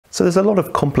So there's a lot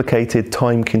of complicated,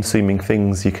 time-consuming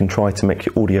things you can try to make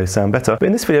your audio sound better. But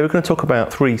in this video, we're going to talk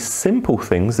about 3 simple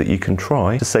things that you can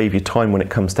try to save you time when it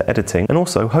comes to editing, and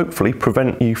also hopefully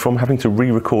prevent you from having to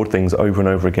re-record things over and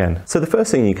over again. So the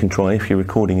first thing you can try if you're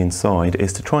recording inside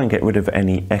is to try and get rid of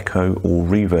any echo or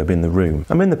reverb in the room.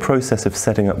 I'm in the process of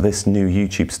setting up this new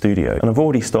YouTube studio, and I've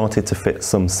already started to fit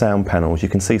some sound panels. You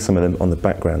can see some of them on the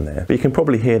background there, but you can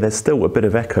probably hear there's still a bit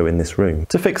of echo in this room.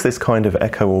 To fix this kind of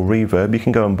echo or reverb, you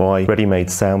can go and buy ready-made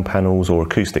sound panels or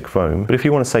acoustic foam, but if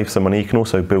you want to save some money, you can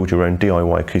also build your own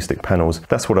DIY acoustic panels.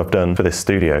 That's what I've done for this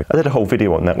studio. I did a whole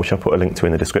video on that, which I'll put a link to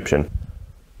in the description.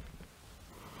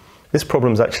 This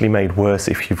problem's actually made worse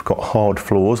if you've got hard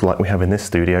floors like we have in this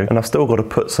studio, and I've still got to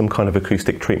put some kind of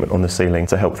acoustic treatment on the ceiling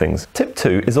to help things. Tip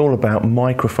 2 is all about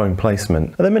microphone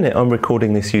placement. At the minute I'm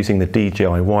recording this using the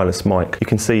DJI wireless mic. You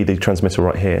can see the transmitter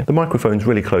right here. The microphone's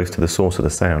really close to the source of the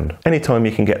sound. Anytime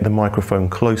you can get the microphone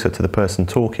closer to the person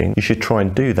talking, you should try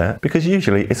and do that, because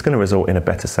usually it's going to result in a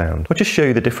better sound. I'll just show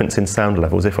you the difference in sound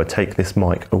levels if I take this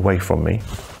mic away from me.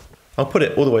 I'll put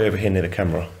it all the way over here near the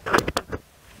camera.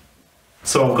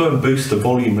 So I'll go and boost the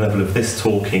volume level of this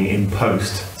talking in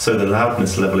post, so the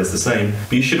loudness level is the same,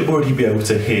 but you should already be able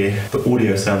to hear the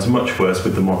audio sounds much worse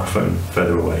with the microphone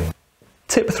further away.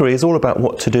 Tip 3 is all about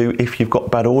what to do if you've got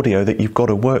bad audio that you've got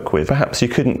to work with. Perhaps you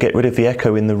couldn't get rid of the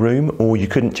echo in the room, or you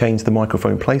couldn't change the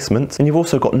microphone placement, and you've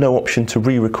also got no option to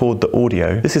re-record the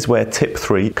audio. This is where tip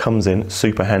 3 comes in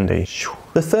super handy.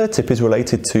 The third tip is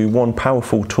related to one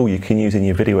powerful tool you can use in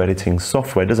your video editing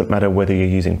software. It doesn't matter whether you're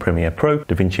using Premiere Pro,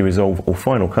 DaVinci Resolve or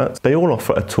Final Cut. They all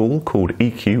offer a tool called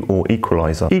EQ or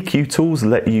equalizer. EQ tools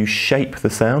let you shape the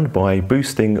sound by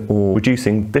boosting or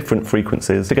reducing different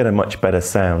frequencies to get a much better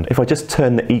sound. If I just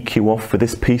turn the EQ off for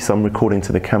this piece I'm recording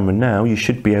to the camera now, you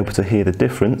should be able to hear the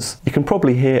difference. You can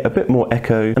probably hear a bit more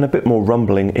echo and a bit more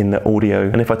rumbling in the audio,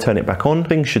 and if I turn it back on,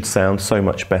 things should sound so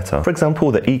much better. For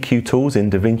example, the EQ tools in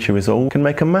DaVinci Resolve can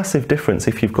make a massive difference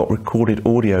if you've got recorded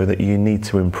audio that you need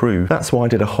to improve. That's why I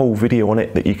did a whole video on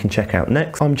it that you can check out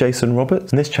next. I'm Jason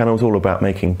Roberts, and this channel is all about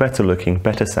making better looking,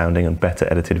 better sounding and better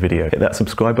edited video. Hit that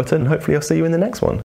subscribe button, and hopefully I'll see you in the next one.